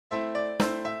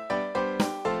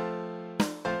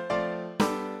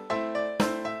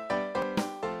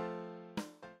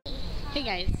Hey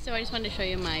guys, so I just wanted to show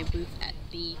you my booth at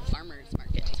the farmer's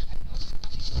market.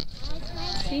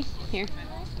 See, here.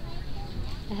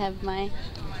 I have my,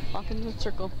 walk into the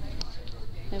circle.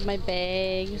 I have my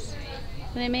bags.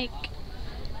 And I make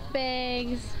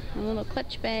bags, and little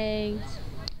clutch bags,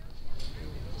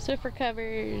 Swiffer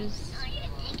covers,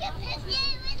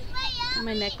 and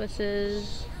my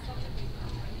necklaces.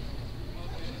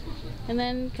 And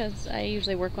then, because I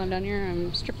usually work one down here,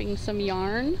 I'm stripping some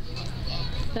yarn.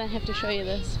 Then I have to show you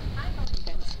this.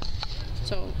 Okay.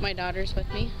 So my daughter's with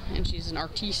me, and she's an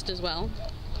artiste as well.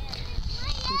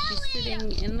 And she's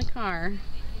sitting in the car.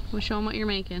 We'll show them what you're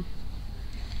making.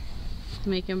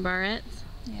 Making barrettes.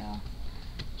 Yeah.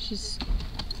 She's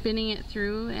spinning it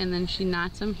through, and then she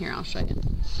knots them. Here, I'll show you.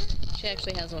 She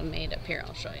actually has one made up here.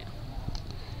 I'll show you.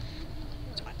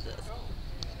 Let's watch this.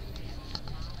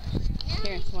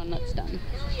 Here's one that's done.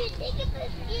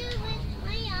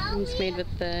 It's made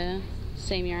with the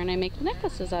same yarn I make the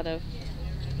necklaces out of.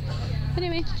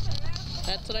 Anyway,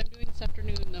 that's what I'm doing this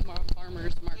afternoon in the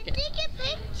farmer's market. Take a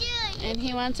picture. And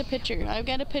he wants a picture. I've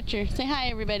got a picture. Say hi,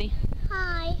 everybody.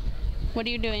 Hi. What are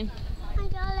you doing? I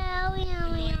got an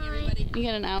owie. You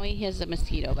got an owie. He has a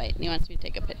mosquito bite, and he wants me to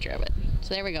take a picture of it.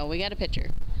 So there we go. We got a picture.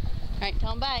 All right,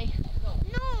 tell him bye.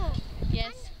 No.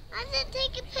 Yes. I said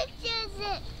take a picture of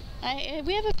it.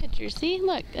 We have a picture. See,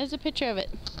 look, there's a picture of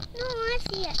it. No, I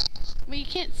see it. Well, you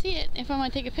can't see it if I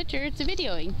want to take a picture. It's a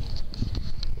videoing.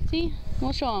 See?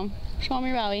 We'll show him. Show him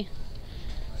your Bowie.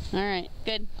 All right,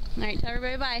 good. All right, tell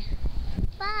everybody bye.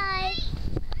 Bye.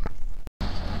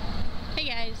 Hey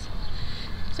guys.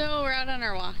 So we're out on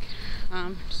our walk.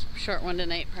 Just a short one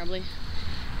tonight, probably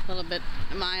a little bit,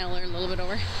 a mile or a little bit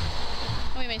over.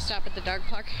 We may stop at the dog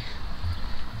park.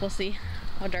 We'll see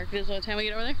how dark it is by the time we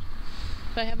get over there.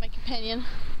 But I have my companion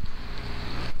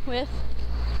with.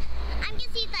 I'm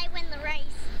gonna see if I win the race.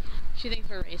 She thinks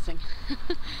we're racing.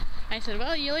 I said,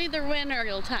 well, you'll either win or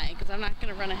you'll tie, because I'm not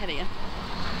going to run ahead of you.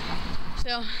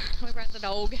 So, we brought the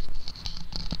dog.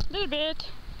 A little bit.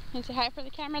 And say hi for the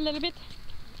camera a little bit.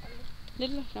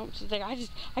 Little. No, she's like,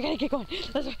 I gotta get going.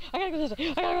 This way. I gotta go this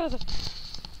way. I gotta go this way.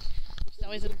 She's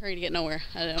always in a hurry to get nowhere.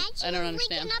 I don't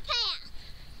understand. A path.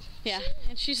 Yeah,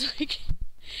 and she's like,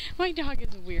 my dog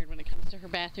is weird when it comes to her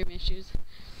bathroom issues.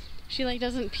 She like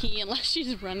doesn't pee unless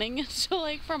she's running. So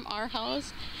like from our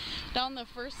house down the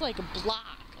first like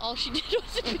block, all she did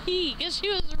was pee because she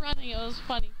was running. It was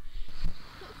funny.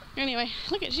 Anyway,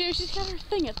 look at she's got her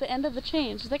thing at the end of the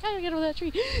chain. She's like, I gotta get over that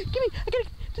tree. Give me, I gotta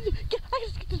get to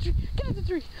the tree. Get at the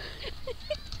tree.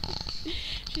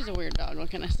 She's a weird dog. What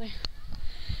can I say?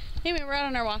 Anyway, we're out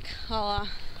on our walk.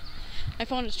 My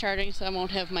phone is charging, so I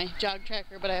won't have my jog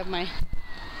tracker, but I have my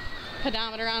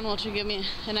pedometer on, which will give me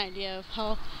an idea of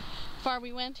how far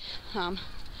we went,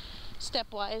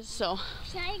 stepwise. So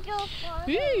Should I go forward?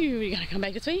 ooh, we gotta come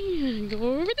back this way. Go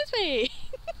over this way.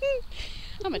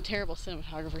 I'm a terrible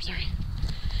cinematographer. Sorry.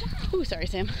 Ooh, sorry,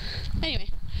 Sam. Anyway,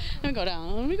 I'm gonna go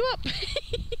down. Let me go up.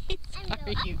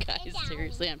 Sorry, you guys.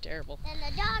 Seriously, I'm terrible. And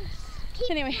the dogs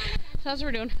keep Anyway, so that's what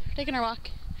we're doing. We're taking our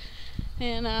walk,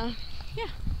 and yeah,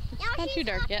 it's not too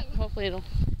dark yet. Hopefully,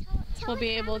 we'll be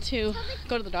able to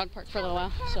go to the dog park for a little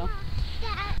while. So.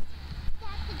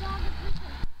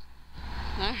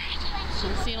 Alright, so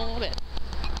we'll see you in a little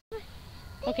bit.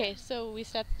 Okay, so we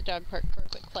stopped at the dog park for a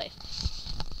quick play.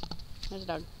 There's a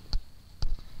dog.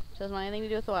 She doesn't want anything to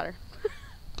do with the water.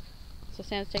 So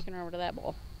Sam's taking her over to that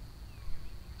bowl.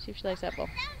 See if she likes that bowl.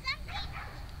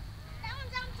 That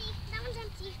one's empty. That one's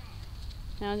empty.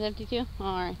 That one's empty too?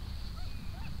 Alright.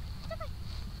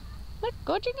 Look,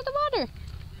 go drink of the water.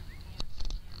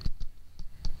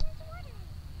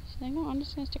 She's like, no, I'm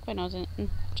just going to stick my nose in it and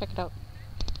check it out.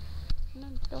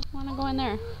 I don't want to go in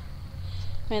there.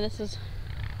 I mean, this is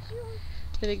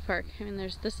the big park. I mean,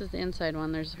 this is the inside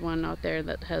one. There's one out there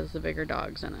that has the bigger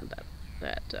dogs in it.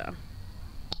 I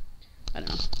don't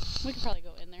know. We could probably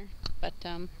go in there, but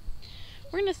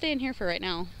we're gonna stay in here for right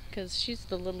now because she's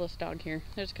the littlest dog here.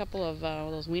 There's a couple of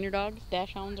those wiener dogs,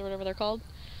 dash hounds or whatever they're called.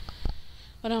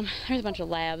 But there's a bunch of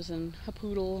labs and a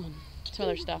poodle and some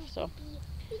other stuff. So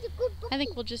I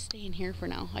think we'll just stay in here for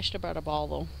now. I should have brought a ball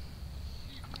though.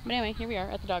 But anyway, here we are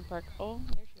at the dog park. Oh,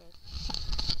 there she goes.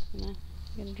 Gonna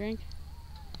get a drink?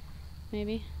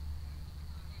 Maybe?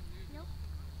 Nope.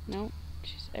 Nope.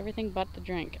 She's everything but the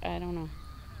drink. I don't know.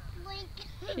 Blink.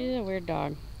 She's a weird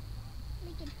dog.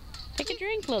 Blinking. Take a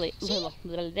drink, Lily.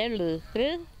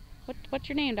 What's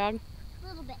your name, dog?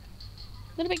 Little bit.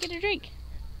 Little bit, get a drink.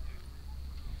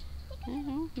 I don't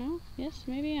know. No? Yes?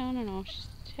 Maybe? I don't know. She's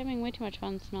having way too much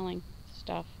fun smelling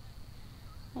stuff.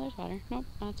 Oh, there's water. Nope,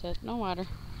 that's it. No water.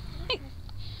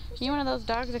 You one of those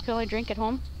dogs that can only drink at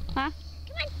home? Huh?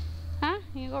 Come on. Huh?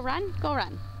 You go run? Go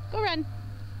run. Go run.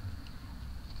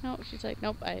 No, she's like,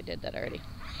 nope, I did that already.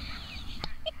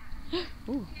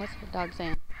 Ooh, what's the dog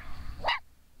saying?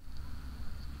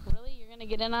 Really? You're gonna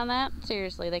get in on that?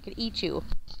 Seriously, they could eat you.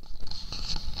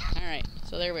 Alright,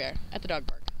 so there we are, at the dog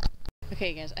park.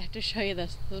 Okay guys, I have to show you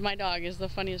this. My dog is the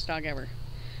funniest dog ever.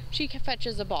 She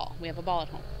fetches a ball. We have a ball at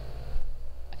home.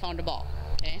 I found a ball,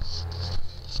 okay?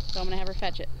 So I'm gonna have her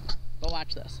fetch it. But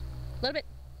watch this. A little bit.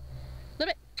 A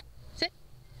little bit. Sit.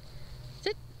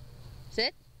 Sit.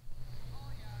 Sit.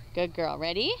 Good girl.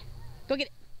 Ready? Go get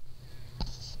it.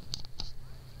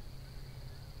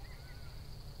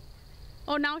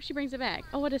 Oh, now she brings it back.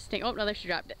 Oh, what a stink. Oh, no, there she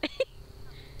dropped it.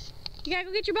 You gotta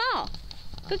go get your ball.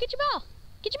 Go get your ball.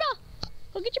 Get your ball.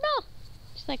 Go get your ball.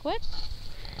 She's like, what?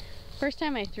 First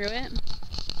time I threw it.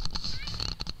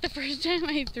 The first time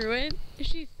I threw it,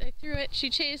 she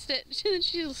chased it.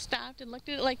 She stopped and looked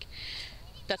at it like,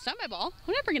 that's not my ball.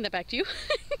 I'm not bringing that back to you.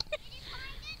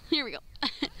 Here we go.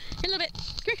 Here a little bit.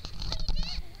 Come here.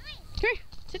 Come here.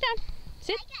 Sit down.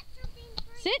 Sit.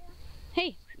 Sit.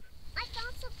 Hey. I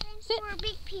found something Sit. for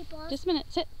big people. Just a minute.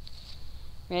 Sit.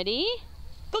 Ready?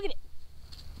 Go get it.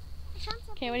 I found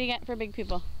something. Okay, what do you got for big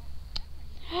people?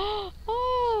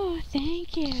 Oh,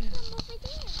 thank you.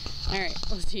 Alright,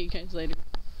 we'll see you guys later.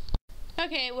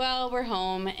 Okay, well, we're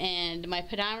home, and my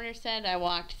pedometer said I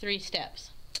walked 3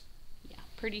 steps. Yeah,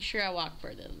 pretty sure I walked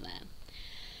further than that.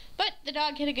 But the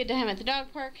dog had a good time at the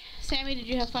dog park. Sammy, did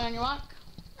you have fun on your walk?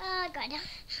 Good. I had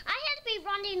to be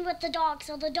running with the dog,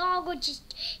 so the dog would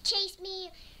just chase me,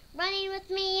 running with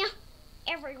me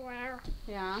everywhere.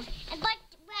 Yeah. And but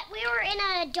we were in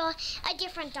a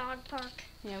different dog park.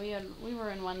 Yeah, we were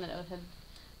in one that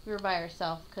we were by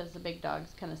ourselves because the big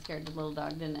dog's kind of scared the little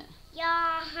dog, didn't it?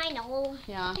 Yeah, I know.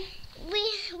 Yeah.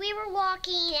 We were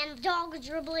walking and the dog was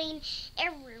dribbling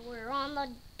everywhere on the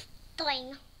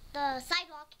thing, the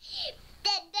sidewalk.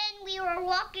 Then we were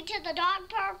walking to the dog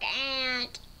park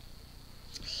and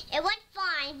it went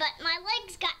fine, but my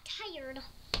legs got tired.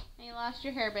 And you lost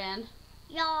your hairband.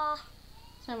 Yeah.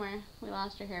 Somewhere. We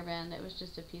lost your hairband. It was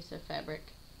just a piece of fabric.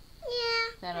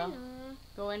 Yeah. That'll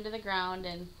go into the ground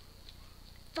and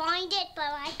find it, but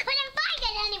I couldn't find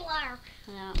it anywhere.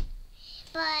 Yeah.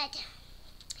 But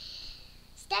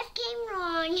stuff came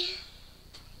wrong.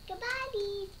 Goodbye,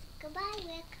 Beef. Goodbye,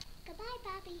 Rick. Goodbye,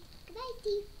 Bobby. Goodbye,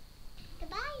 Steve.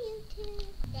 Goodbye, YouTube.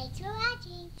 Thanks for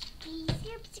watching. Please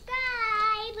subscribe.